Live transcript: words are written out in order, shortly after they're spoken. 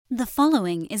The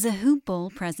following is a Hoop Ball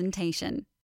presentation.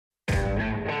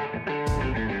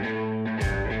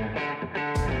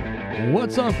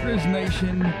 What's up, Grizz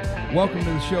Nation? Welcome to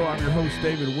the show. I'm your host,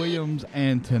 David Williams,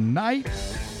 and tonight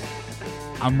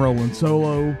I'm rolling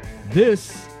solo.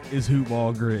 This is Hoop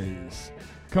Ball Grizz.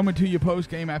 Coming to you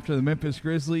post-game after the Memphis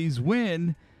Grizzlies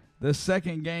win the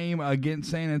second game against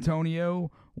San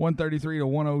Antonio,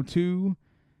 133-102.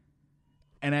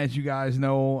 And as you guys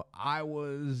know, I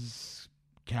was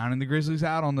counting the Grizzlies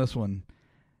out on this one.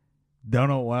 Don't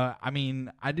know why. I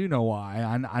mean, I do know why.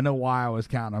 I know why I was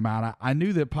counting them out. I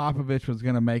knew that Popovich was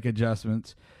going to make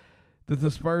adjustments, that the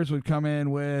Spurs would come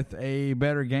in with a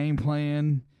better game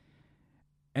plan,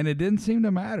 and it didn't seem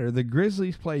to matter. The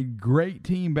Grizzlies played great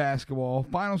team basketball.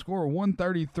 Final score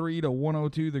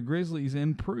 133-102. The Grizzlies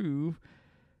improve.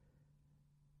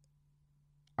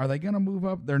 Are they going to move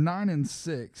up? They're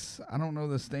 9-6. I don't know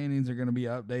the standings are going to be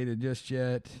updated just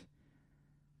yet.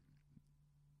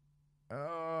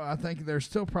 I think they're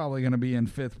still probably going to be in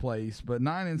fifth place, but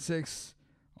 9-6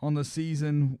 on the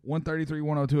season,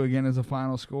 133-102 again as a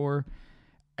final score.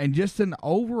 And just an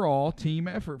overall team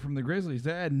effort from the Grizzlies.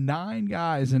 They had 9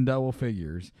 guys in double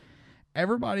figures.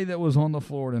 Everybody that was on the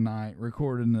floor tonight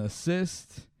recorded an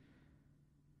assist.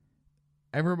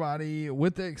 Everybody,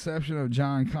 with the exception of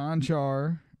John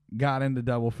Konchar, got into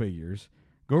double figures.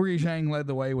 Gorgui Dieng led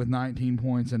the way with 19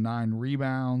 points and 9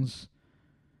 rebounds.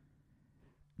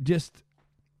 Just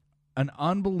an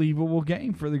unbelievable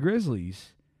game for the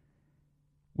Grizzlies.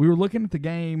 We were looking at the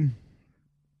game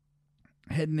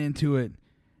heading into it,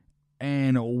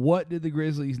 and what did the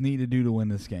Grizzlies need to do to win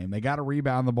this game? They got to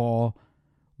rebound the ball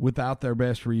without their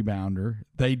best rebounder.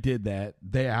 They did that.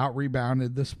 They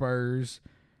out-rebounded the Spurs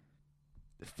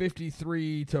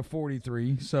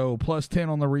 53-43, so plus 10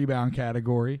 on the rebound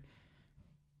category.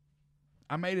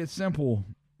 I made it simple.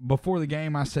 Before the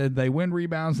game, I said they win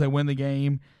rebounds, they win the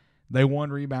game. They won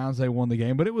rebounds, they won the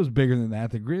game. But it was bigger than that.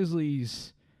 The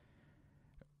Grizzlies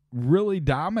really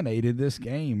dominated this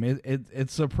game.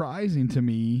 It's surprising to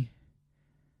me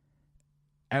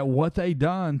at what they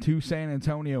done to San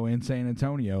Antonio in San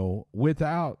Antonio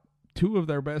without 2 of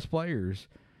their best players.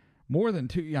 More than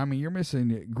 2. I mean, you're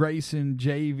missing Grayson,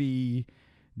 JV,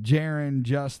 Jaren,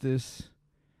 Justice.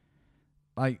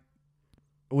 Like,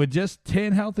 with just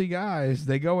 10 healthy guys,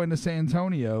 they go into San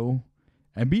Antonio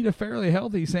and beat a fairly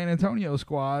healthy San Antonio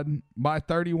squad by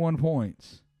 31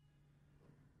 points.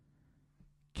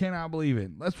 Cannot believe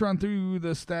it. Let's run through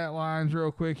the stat lines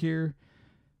real quick here.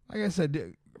 Like I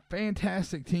said,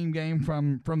 fantastic team game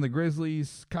from the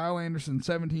Grizzlies. Kyle Anderson,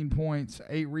 17 points,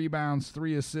 8 rebounds,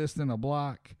 3 assists, and a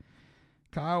block.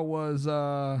 Kyle was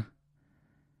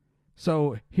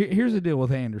so here's the deal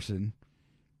with Anderson.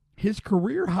 His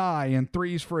career high in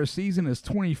threes for a season is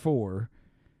 24.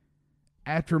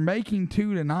 After making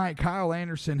 2 tonight, Kyle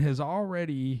Anderson has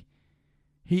already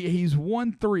he's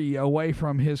 1-3 away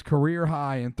from his career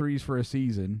high in threes for a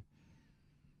season.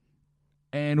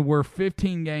 And we're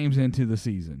 15 games into the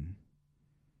season.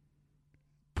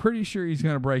 Pretty sure he's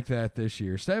going to break that this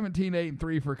year. 17, 8, and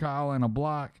 3 for Kyle and a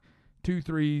block, 2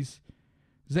 threes.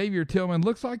 Xavier Tillman,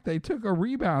 looks like they took a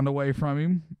rebound away from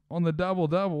him on the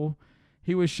double-double.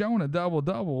 He was showing a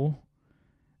double-double,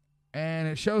 and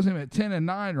it shows him at 10 and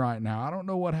 9 right now. I don't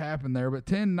know what happened there, but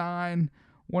 10-9,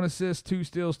 1 assist, 2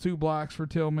 steals, 2 blocks for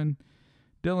Tillman.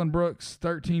 Dylan Brooks,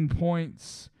 13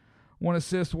 points, 1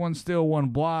 assist, 1 steal, 1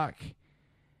 block.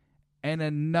 And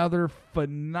another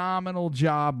phenomenal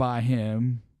job by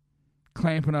him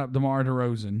clamping up DeMar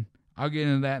DeRozan. I'll get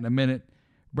into that in a minute.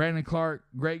 Brandon Clark,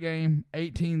 great game,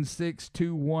 18-6,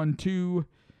 2-1-2.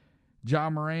 Ja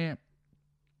Morant,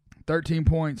 13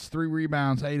 points, 3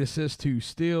 rebounds, 8 assists, 2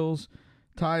 steals.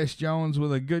 Tyus Jones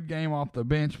with a good game off the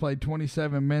bench, played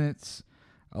 27 minutes,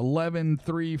 11,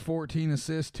 3, 14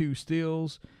 assists, 2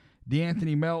 steals.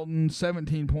 DeAnthony Melton,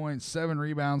 17 points, 7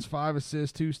 rebounds, 5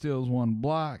 assists, 2 steals, 1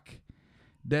 block.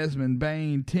 Desmond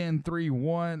Bane, 10, 3,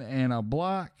 1, and a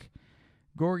block.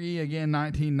 Gorgui, again,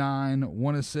 19-9,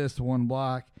 1 assist, 1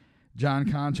 block. John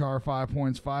Konchar, 5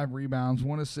 points, 5 rebounds,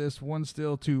 1 assist, 1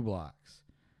 steal, 2 blocks.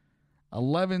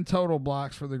 11 total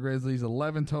blocks for the Grizzlies,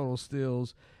 11 total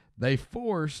steals. They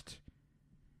forced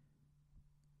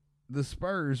the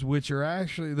Spurs, which are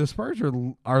actually, the Spurs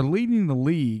are leading the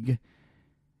league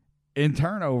in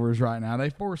turnovers right now. They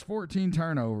forced 14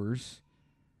 turnovers.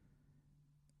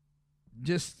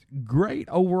 Just great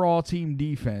overall team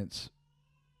defense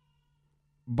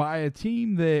by a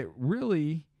team that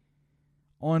really,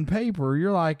 on paper,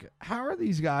 you're like, how are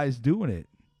these guys doing it?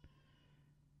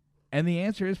 And the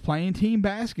answer is playing team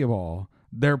basketball.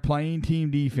 They're playing team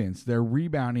defense. They're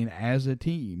rebounding as a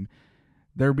team.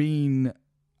 They're being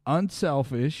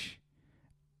unselfish.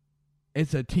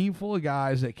 It's a team full of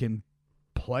guys that can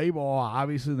play ball.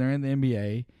 Obviously, they're in the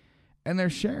NBA, and they're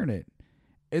sharing it.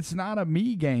 It's not a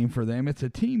me game for them. It's a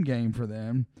team game for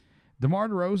them. DeMar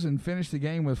DeRozan finished the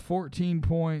game with 14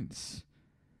 points,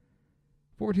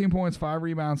 5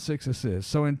 rebounds, 6 assists.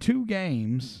 So in 2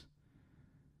 games,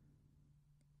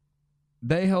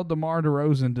 they held DeMar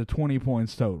DeRozan to 20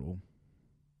 points total.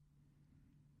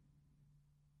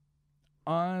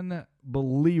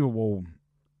 Unbelievable.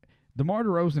 DeMar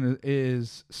DeRozan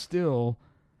is still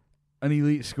an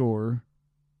elite scorer,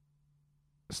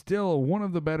 still one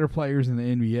of the better players in the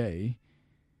NBA.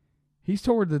 He's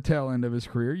toward the tail end of his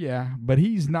career, yeah, but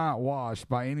he's not washed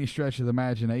by any stretch of the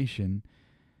imagination.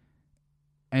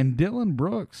 And Dillon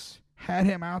Brooks had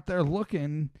him out there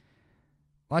looking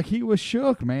like he was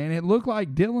shook, man. It looked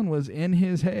like Dillon was in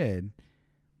his head.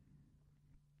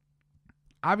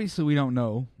 Obviously, we don't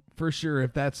know for sure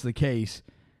if that's the case,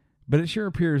 but it sure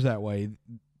appears that way.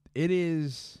 It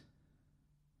is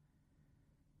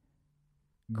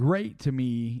great to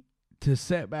me to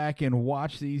sit back and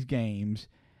watch these games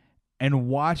and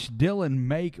watch Dillon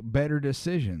make better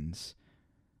decisions.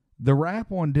 The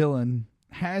rap on Dillon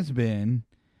has been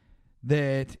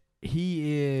that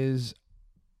he is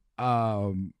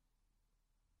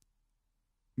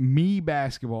me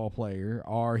basketball player,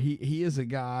 or he is a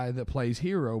guy that plays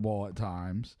hero ball at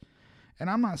times. And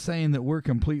I'm not saying that we're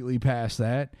completely past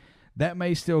that. That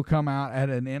may still come out at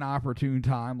an inopportune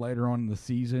time later on in the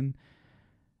season.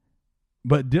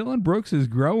 But Dillon Brooks is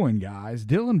growing, guys.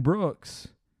 Dillon Brooks,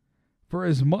 for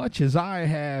as much as I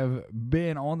have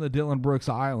been on the Dillon Brooks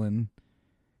Island,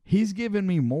 he's given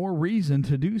me more reason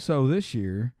to do so this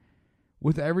year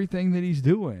with everything that he's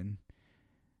doing.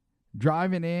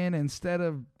 Driving in, instead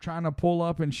of trying to pull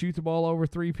up and shoot the ball over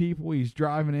 3 people, he's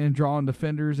driving in, drawing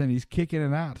defenders, and he's kicking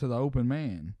it out to the open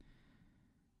man.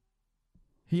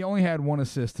 He only had 1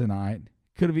 assist tonight.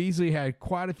 Could have easily had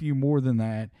quite a few more than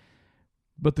that.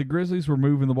 But the Grizzlies were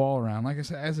moving the ball around. Like I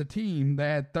said, as a team, they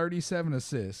had 37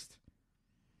 assists.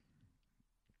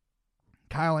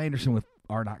 Tyus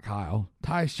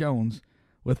Jones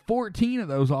with 14 of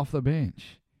those off the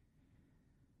bench.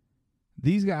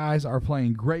 These guys are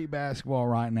playing great basketball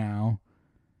right now.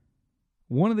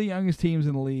 One of the youngest teams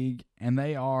in the league, and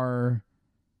they are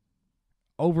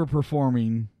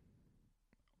overperforming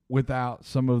without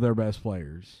some of their best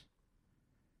players.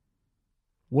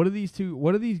 What do these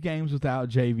games without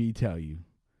JV tell you?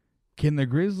 Can the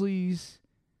Grizzlies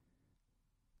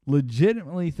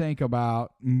legitimately think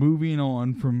about moving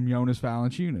on from Jonas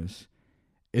Valanciunas?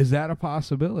 Is that a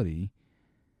possibility?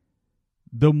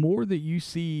 The more that you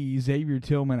see Xavier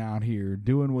Tillman out here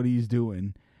doing what he's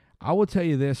doing, I will tell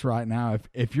you this right now.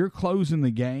 If you're closing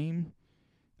the game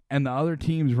and the other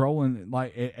team's rolling,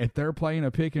 like if they're playing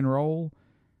a pick and roll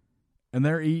and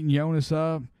they're eating Jonas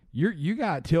up, you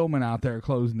got Tillman out there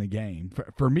closing the game.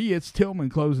 For me, it's Tillman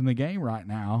closing the game right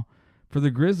now for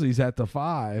the Grizzlies at the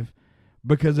 5,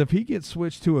 because if he gets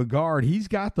switched to a guard, he's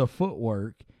got the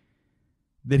footwork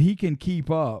that he can keep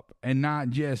up and not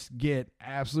just get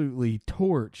absolutely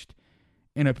torched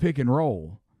in a pick and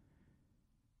roll.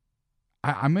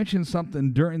 I mentioned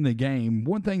something during the game.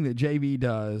 One thing that JV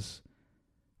does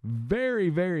very,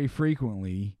 very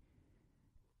frequently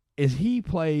is he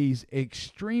plays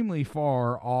extremely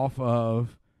far off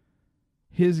of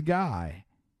his guy.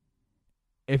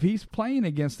 If he's playing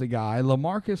against a guy,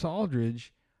 LaMarcus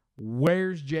Aldridge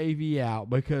wears JV out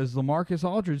because LaMarcus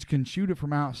Aldridge can shoot it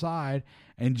from outside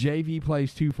and JV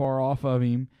plays too far off of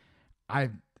him.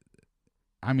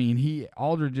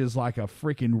 Aldridge is like a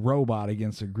freaking robot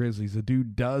against the Grizzlies. The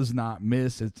dude does not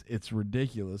miss. It's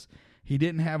ridiculous. He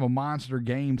didn't have a monster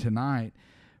game tonight,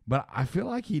 but I feel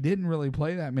like he didn't really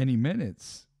play that many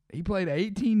minutes. He played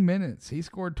 18 minutes. He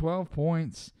scored 12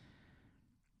 points,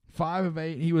 5 of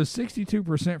 8. He was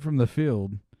 62% from the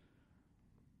field.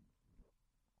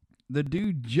 The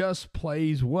dude just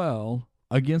plays well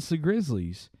against the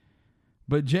Grizzlies.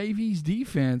 But JV's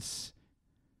defense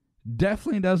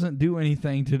definitely doesn't do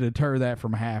anything to deter that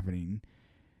from happening.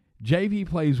 JV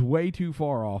plays way too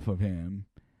far off of him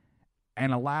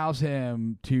and allows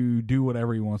him to do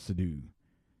whatever he wants to do.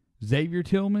 Xavier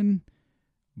Tillman,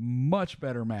 much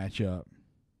better matchup.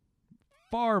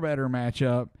 Far better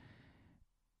matchup.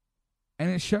 And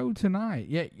it showed tonight.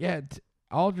 Yeah,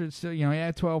 Aldridge still, he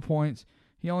had 12 points.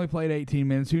 He only played 18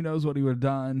 minutes. Who knows what he would have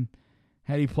done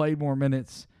had he played more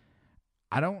minutes.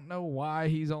 I don't know why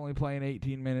he's only playing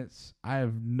 18 minutes. I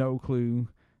have no clue.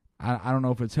 I don't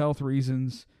know if it's health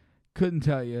reasons. Couldn't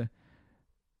tell you.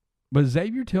 But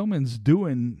Xavier Tillman's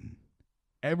doing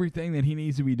everything that he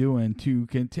needs to be doing to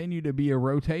continue to be a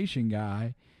rotation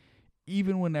guy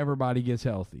even when everybody gets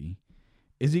healthy.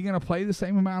 Is he going to play the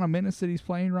same amount of minutes that he's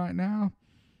playing right now?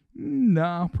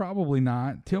 No, probably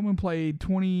not. Tillman played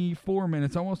 24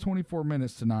 minutes, almost 24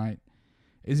 minutes tonight.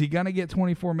 Is he going to get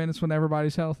 24 minutes when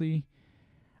everybody's healthy?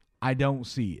 I don't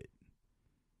see it.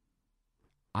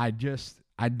 I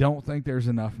don't think there's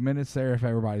enough minutes there if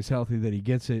everybody's healthy that he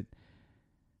gets it.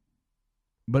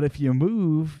 But if you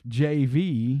move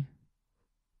JV,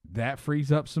 that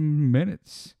frees up some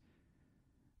minutes.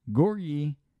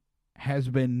 Gorgui has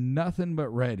been nothing but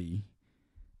ready.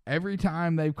 Every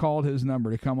time they've called his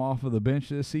number to come off of the bench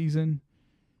this season,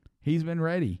 he's been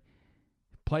ready.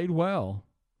 Played well.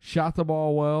 Shot the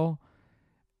ball well.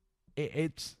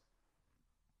 It's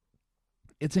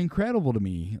incredible to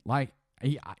me. Like,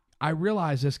 I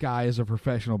realize this guy is a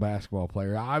professional basketball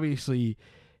player. Obviously,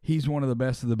 he's one of the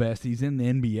best of the best. He's in the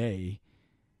NBA.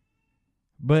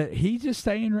 But he's just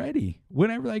staying ready.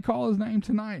 Whenever they call his name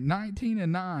tonight,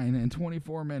 19-9 in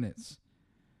 24 minutes.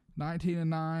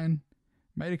 19-9.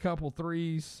 Made a couple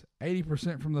threes.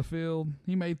 80% from the field.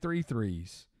 He made 3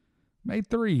 threes. Made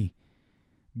 3.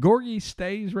 Gorgui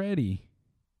stays ready.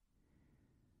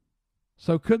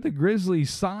 So could the Grizzlies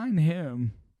sign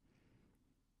him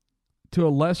to a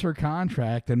lesser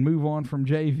contract and move on from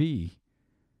JV?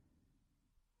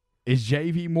 Is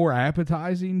JV more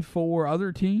appetizing for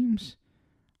other teams?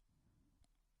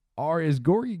 Or is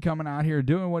Gorgui coming out here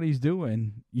doing what he's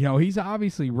doing? You know, he's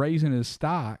obviously raising his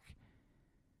stock.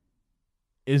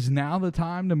 Is now the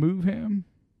time to move him?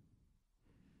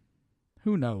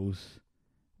 Who knows?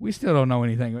 We still don't know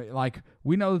anything. Like,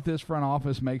 we know that this front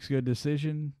office makes good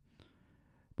decisions,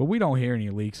 but we don't hear any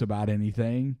leaks about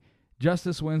anything.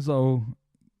 Justice Winslow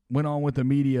went on with the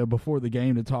media before the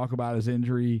game to talk about his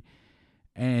injury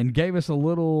and gave us a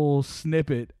little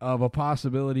snippet of a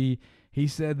possibility. He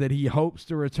said that he hopes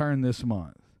to return this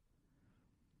month.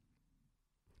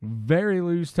 Very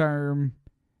loose term.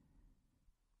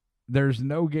 There's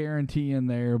no guarantee in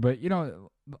there, but, you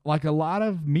know, like a lot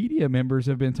of media members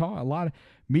have been taught, a lot of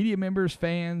media members,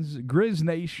 fans, Grizz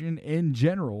Nation in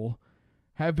general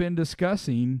have been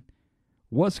discussing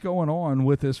what's going on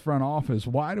with this front office.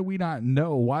 Why do we not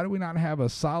know? Why do we not have a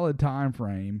solid time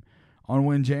frame on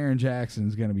when Jaren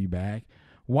Jackson's going to be back?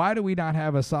 Why do we not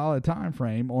have a solid time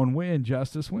frame on when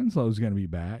Justice Winslow's going to be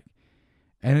back?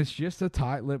 And it's just a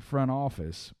tight-lipped front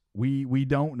office. We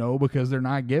don't know because they're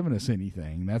not giving us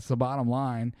anything. That's the bottom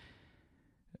line.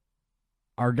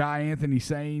 Our guy Anthony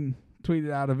Sane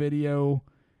tweeted out a video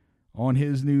on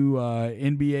his new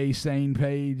NBA Sane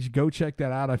page. Go check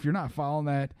that out. If you're not following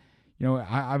that, you know,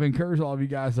 I've encouraged all of you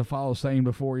guys to follow Sane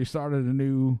before. He started a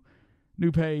new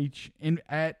page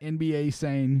at NBA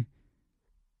Sane.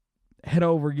 Head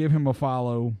over, give him a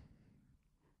follow.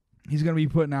 He's going to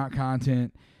be putting out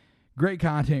content. Great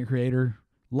content creator.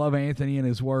 Love Anthony and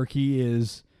his work. He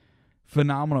is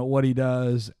phenomenal at what he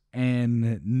does,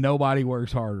 and nobody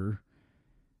works harder.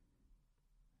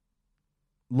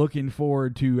 Looking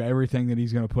forward to everything that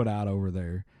he's going to put out over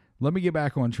there. Let me get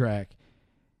back on track.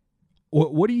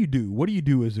 What do you do? What do you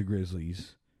do as the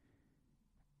Grizzlies?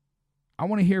 I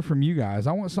want to hear from you guys.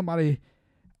 I want somebody.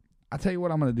 I'll tell you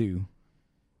what I'm going to do.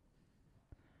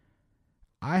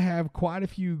 I have quite a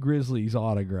few Grizzlies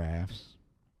autographs.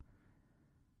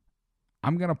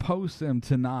 I'm going to post them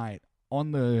tonight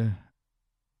on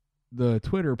the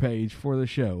Twitter page for the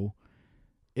show.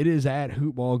 It is at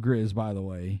HoopballGrizz, by the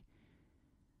way.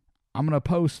 I'm going to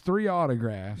post 3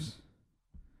 autographs.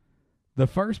 The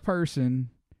first person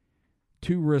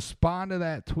to respond to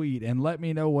that tweet and let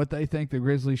me know what they think the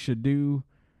Grizzlies should do,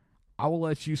 I will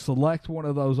let you select one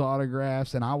of those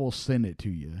autographs and I will send it to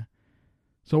you.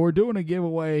 So we're doing a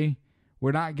giveaway.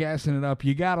 We're not gassing it up.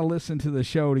 You got to listen to the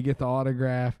show to get the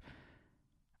autograph.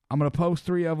 I'm going to post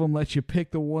 3 of them, let you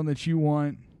pick the one that you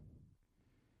want,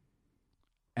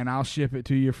 and I'll ship it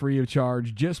to you free of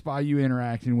charge just by you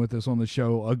interacting with us on the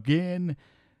show. Again,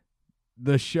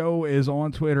 the show is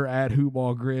on Twitter at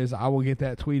HoopballGrizz. I will get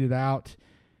that tweeted out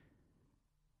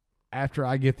after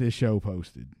I get this show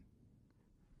posted.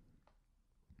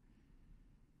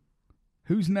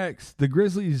 Who's next? The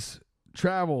Grizzlies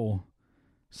travel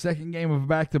second game of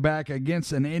back-to-back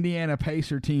against an Indiana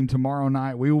Pacer team tomorrow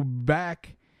night. We will be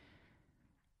back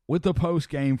with the post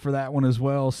game for that one as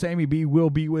well. Sammy B will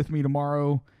be with me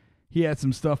tomorrow. He had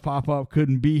some stuff pop up,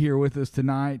 couldn't be here with us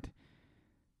tonight.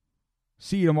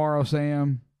 See you tomorrow,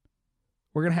 Sam.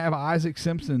 We're going to have Isaac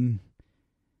Simpson.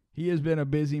 He has been a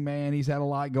busy man. He's had a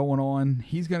lot going on.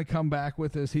 He's going to come back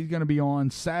with us. He's going to be on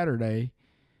Saturday.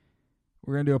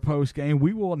 We're going to do a post game.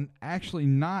 We will actually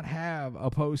not have a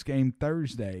post game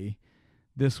Thursday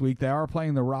this week. They are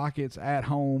playing the Rockets at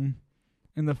home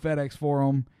in the FedEx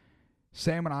Forum.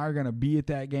 Sam and I are going to be at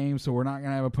that game, so we're not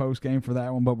going to have a post game for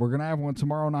that one, but we're going to have one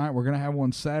tomorrow night. We're going to have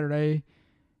one Saturday,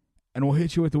 and we'll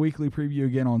hit you with the weekly preview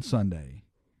again on Sunday.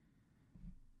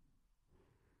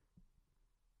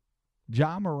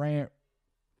 Ja Morant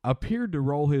appeared to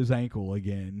roll his ankle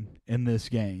again in this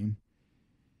game.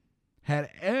 Had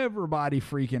everybody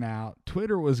freaking out.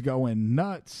 Twitter was going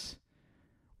nuts,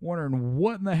 wondering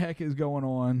what in the heck is going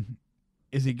on.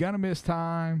 Is he going to miss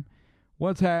time?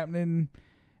 What's happening?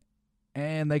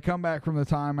 And they come back from the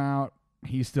timeout.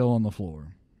 He's still on the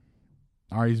floor.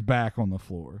 Or he's back on the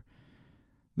floor.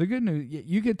 The good news,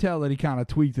 you could tell that he kind of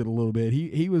tweaked it a little bit.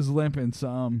 He was limping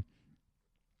some,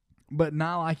 but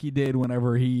not like he did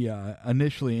whenever he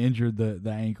initially injured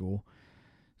the ankle.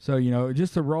 So,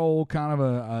 just a roll, kind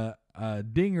of a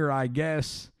dinger, I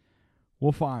guess.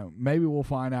 Maybe we'll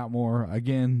find out more.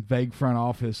 Again, vague front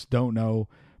office, don't know.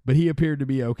 But he appeared to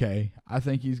be okay. I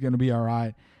think he's going to be all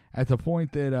right. At the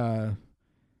point that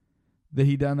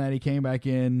he done that, he came back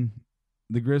in.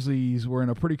 The Grizzlies were in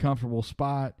a pretty comfortable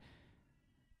spot,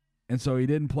 and so he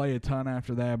didn't play a ton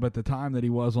after that. But the time that he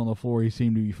was on the floor, he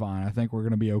seemed to be fine. I think we're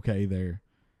going to be okay there.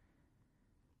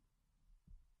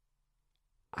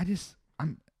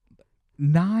 I'm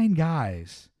 9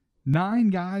 guys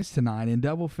tonight in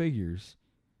double figures.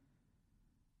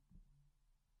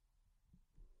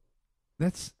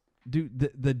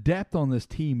 The depth on this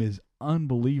team is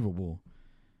unbelievable.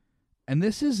 And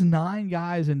this is 9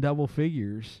 guys in double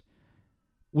figures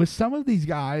with some of these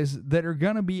guys that are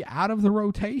going to be out of the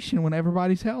rotation when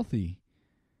everybody's healthy.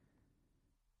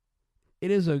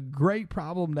 It is a great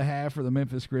problem to have for the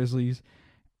Memphis Grizzlies,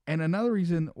 and another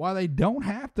reason why they don't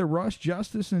have to rush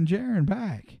Justice and Jaren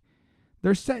back.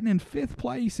 They're sitting in 5th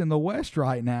place in the West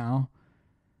right now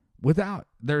without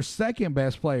their second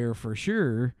best player for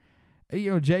sure.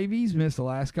 JV's missed the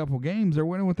last couple games. They're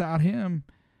winning without him.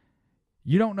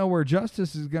 You don't know where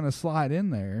Justice is going to slide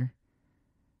in there.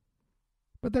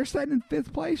 But they're sitting in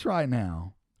 5th place right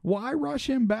now. Why rush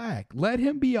him back? Let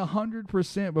him be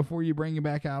 100% before you bring him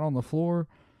back out on the floor.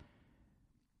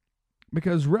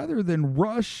 Because rather than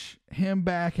rush him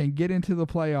back and get into the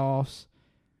playoffs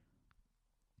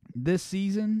this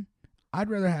season, I'd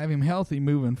rather have him healthy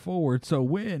moving forward. So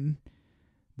when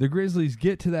the Grizzlies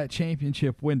get to that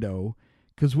championship window,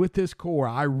 because with this core,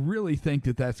 I really think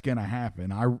that that's going to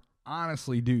happen. I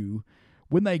honestly do.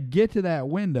 When they get to that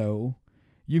window,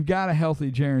 you've got a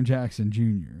healthy Jaren Jackson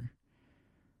Jr.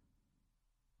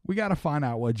 We got to find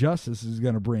out what Justice is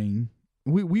going to bring.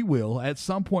 We will. At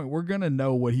some point, we're going to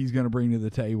know what he's going to bring to the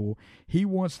table. He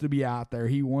wants to be out there.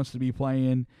 He wants to be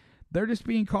playing. They're just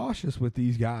being cautious with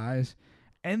these guys.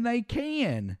 And they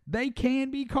can. They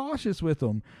can be cautious with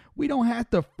them. We don't have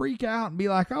to freak out and be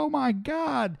like, oh, my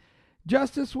God,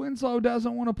 Justice Winslow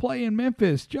doesn't want to play in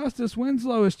Memphis. Justice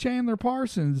Winslow is Chandler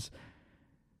Parsons.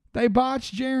 They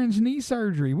botched Jaren's knee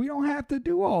surgery. We don't have to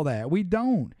do all that. We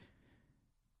don't.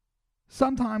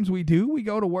 Sometimes we do. We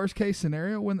go to worst case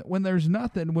scenario when there's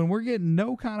nothing, when we're getting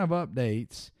no kind of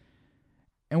updates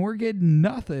and we're getting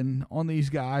nothing on these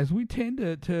guys, we tend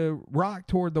to rock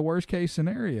toward the worst case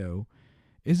scenario.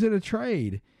 Is it a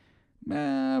trade?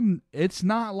 It's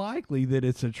not likely that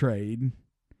it's a trade.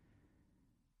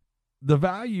 The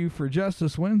value for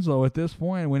Justice Winslow at this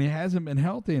point, when he hasn't been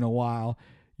healthy in a while,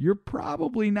 you're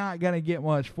probably not going to get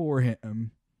much for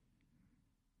him.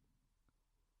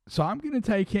 So I'm going to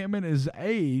take him in his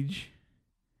age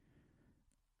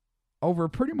over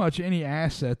pretty much any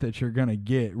asset that you're going to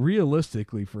get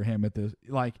realistically for him at this.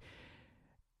 Like,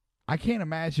 I can't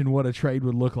imagine what a trade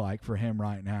would look like for him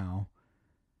right now.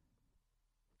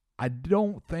 I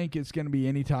don't think it's going to be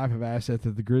any type of asset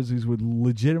that the Grizzlies would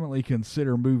legitimately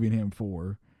consider moving him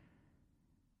for.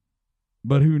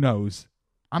 But who knows?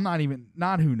 Not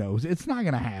who knows. It's not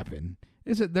going to happen.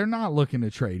 They're not looking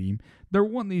to trade him. They're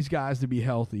wanting these guys to be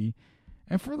healthy.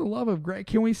 And for the love of Greg,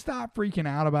 can we stop freaking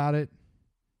out about it?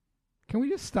 Can we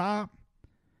just stop?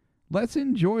 Let's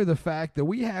enjoy the fact that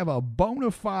we have a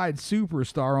bona fide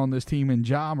superstar on this team in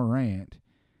Ja Morant,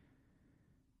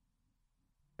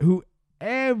 who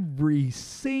every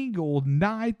single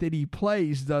night that he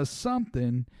plays does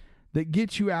something that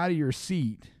gets you out of your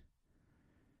seat.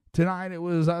 Tonight it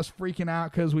was us freaking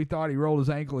out because we thought he rolled his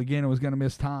ankle again and was going to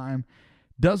miss time.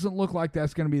 Doesn't look like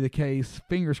that's going to be the case.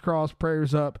 Fingers crossed,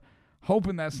 prayers up.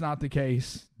 Hoping that's not the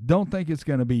case. Don't think it's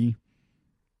going to be.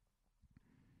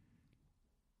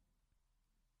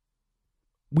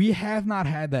 We have not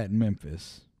had that in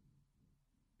Memphis.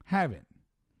 Haven't.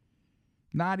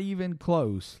 Not even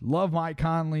close. Love Mike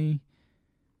Conley,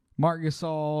 Marc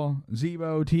Gasol,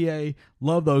 Zebo, TA.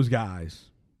 Love those guys.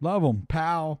 Love them.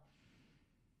 Powell.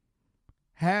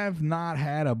 have not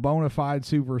had a bona fide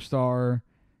superstar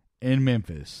in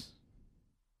Memphis.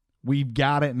 We've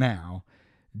got it now.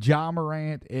 Ja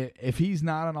Morant, if he's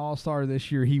not an all-star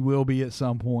this year, he will be at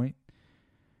some point.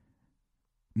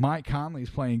 Mike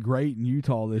Conley's playing great in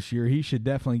Utah this year. He should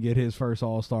definitely get his first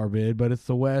all-star bid, but it's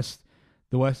the West.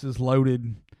 The West is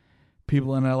loaded.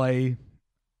 People in LA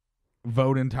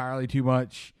vote entirely too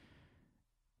much.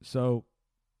 So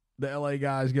the LA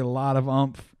guys get a lot of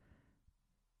oomph.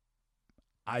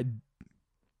 I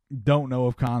don't know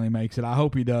if Conley makes it. I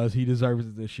hope he does. He deserves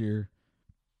it this year.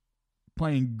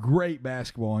 Playing great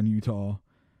basketball in Utah.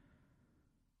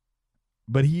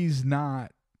 But he's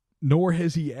not, nor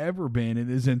has he ever been in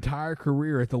his entire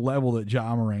career at the level that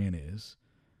Ja Morant is.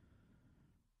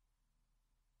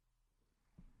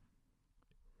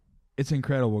 It's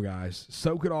incredible, guys.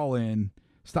 Soak it all in.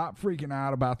 Stop freaking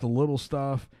out about the little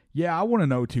stuff. Yeah, I want to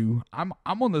know too. I'm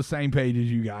on the same page as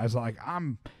you guys. Like,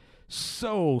 I'm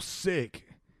so sick,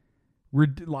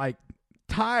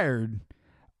 tired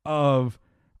of,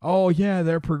 oh yeah,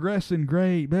 they're progressing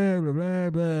great, blah blah blah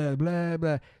blah blah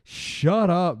blah. Shut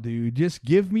up, dude. Just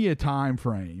give me a time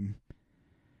frame.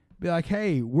 Be like,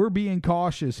 hey, we're being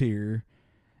cautious here,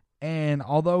 and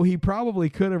although he probably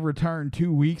could have returned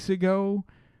 2 weeks ago,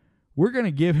 we're going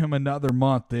to give him another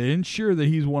month to ensure that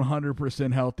he's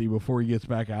 100% healthy before he gets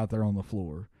back out there on the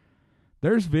floor.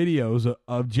 There's videos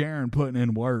of Jaren putting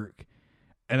in work,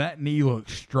 and that knee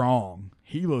looks strong.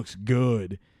 He looks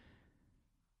good.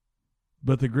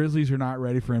 But the Grizzlies are not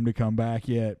ready for him to come back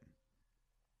yet.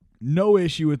 No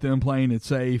issue with them playing it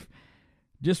safe.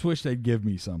 Just wish they'd give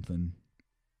me something.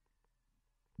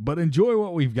 But enjoy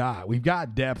what we've got. We've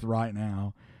got depth right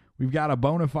now. We've got a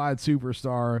bona fide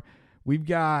superstar. We've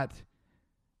got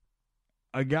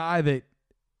a guy that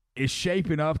is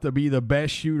shaping up to be the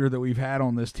best shooter that we've had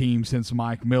on this team since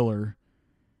Mike Miller,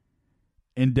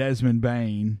 and Desmond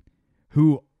Bane,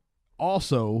 who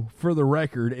also, for the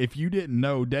record, if you didn't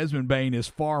know, Desmond Bane is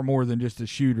far more than just a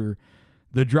shooter.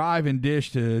 The drive and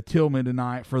dish to Tillman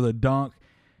tonight for the dunk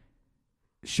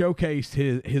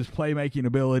showcased his playmaking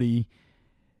ability.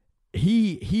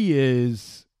 He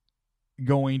is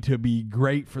going to be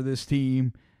great for this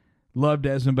team. Love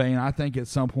Desmond Bane. I think at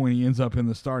some point he ends up in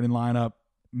the starting lineup.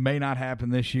 May not happen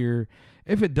this year.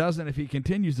 If it doesn't, if he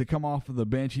continues to come off of the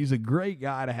bench, he's a great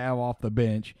guy to have off the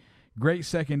bench. Great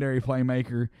secondary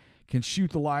playmaker. Can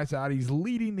shoot the lights out. He's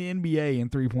leading the NBA in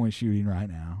three-point shooting right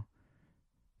now.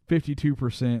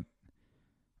 52%.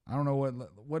 I don't know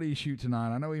what did he shoot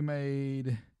tonight. I know he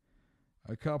made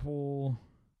a couple.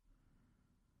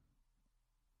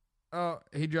 Oh,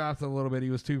 he dropped a little bit. He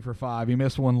was 2 for 5. He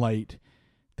missed one late.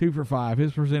 2 for 5.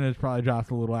 His percentage probably dropped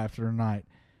a little after tonight,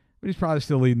 but he's probably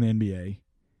still leading the NBA.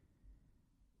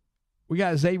 We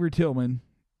got Xavier Tillman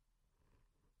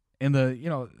in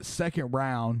the second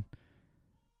round,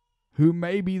 who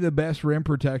may be the best rim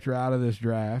protector out of this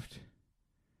draft.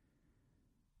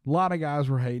 A lot of guys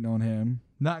were hating on him.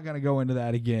 Not going to go into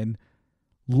that again.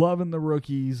 Loving the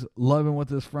rookies, loving what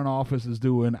this front office is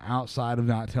doing outside of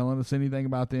not telling us anything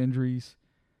about the injuries.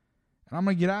 And I'm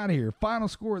going to get out of here. Final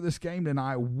score of this game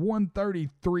tonight,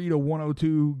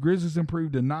 133-102. Grizzlies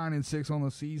improved to 9-6 on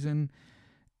the season.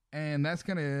 And that's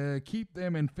going to keep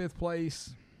them in 5th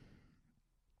place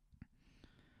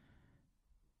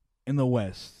in the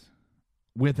West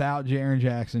without Jaren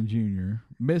Jackson Jr.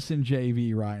 Missing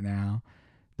JV right now.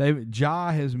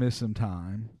 Ja has missed some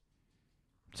time.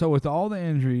 So with all the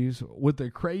injuries, with the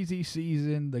crazy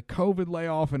season, the COVID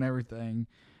layoff and everything,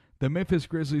 the Memphis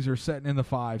Grizzlies are sitting in the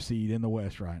 5 seed in the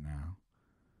West right now.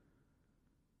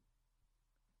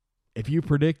 If you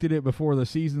predicted it before the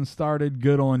season started,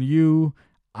 good on you.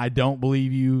 I don't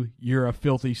believe you. You're a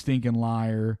filthy, stinking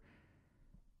liar.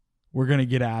 We're going to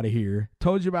get out of here.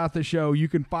 Told you about the show. You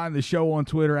can find the show on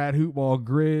Twitter at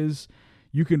HoopBallGrizz.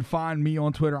 You can find me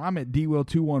on Twitter. I'm at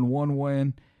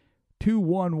DWill2111.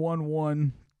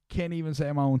 2111. Can't even say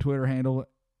my own Twitter handle.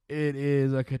 It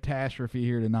is a catastrophe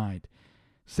here tonight.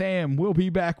 Sam will be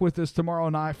back with us tomorrow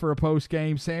night for a post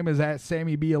game. Sam is at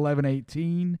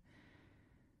SammyB1118.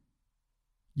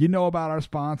 You know about our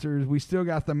sponsors. We still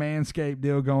got the Manscaped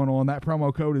deal going on. That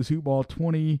promo code is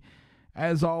HoopBall20.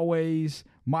 As always,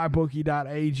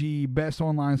 MyBookie.ag, best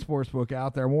online sportsbook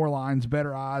out there. More lines,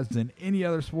 better odds than any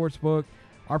other sportsbook.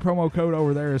 Our promo code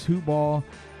over there is HoopBall.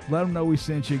 Let them know we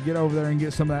sent you. Get over there and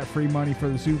get some of that free money for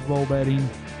the Super Bowl betting.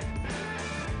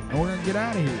 And we're going to get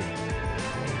out of here.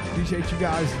 Appreciate you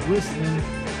guys listening.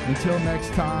 Until next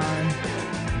time,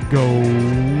 go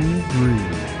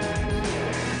Grizz.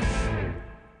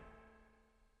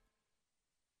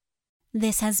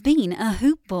 This has been a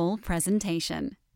Hoop Ball presentation.